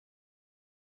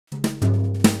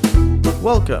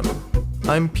Welcome!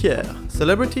 I'm Pierre,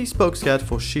 celebrity spokescat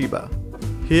for SHEBA,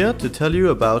 here to tell you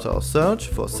about our search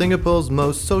for Singapore's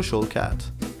most social cat.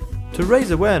 To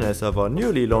raise awareness of our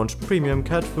newly launched premium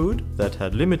cat food that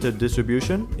had limited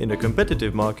distribution in a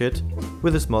competitive market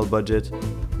with a small budget,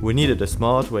 we needed a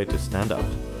smart way to stand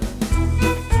out.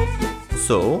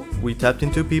 So, we tapped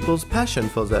into people's passion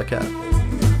for their cat.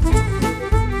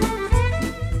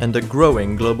 And a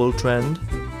growing global trend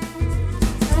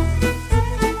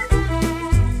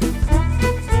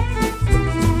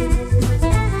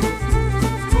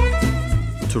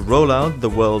to roll out the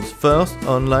world's first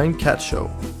online cat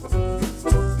show.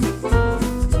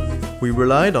 We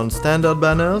relied on standard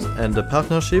banners and a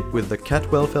partnership with the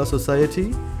Cat Welfare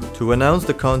Society to announce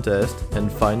the contest and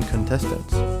find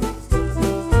contestants.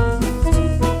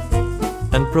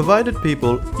 And provided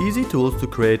people easy tools to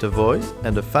create a voice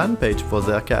and a fan page for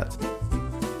their cat.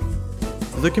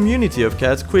 The community of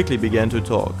cats quickly began to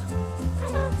talk,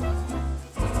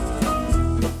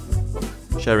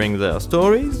 sharing their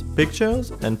stories,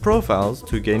 pictures and profiles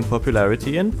to gain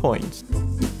popularity and points,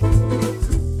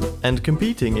 and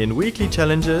competing in weekly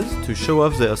challenges to show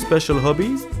off their special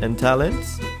hobbies and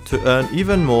talents to earn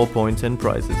even more points and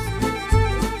prizes.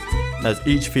 As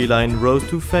each feline rose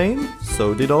to fame,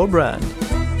 so did our brand.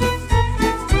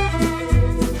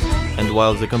 And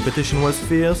while the competition was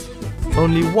fierce,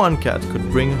 only one cat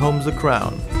could bring home the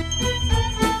crown.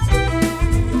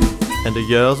 And a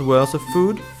year's worth of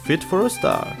food fit for a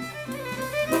star.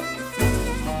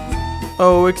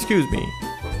 Oh, excuse me.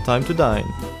 Time to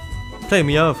dine. Play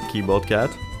me off, keyboard cat.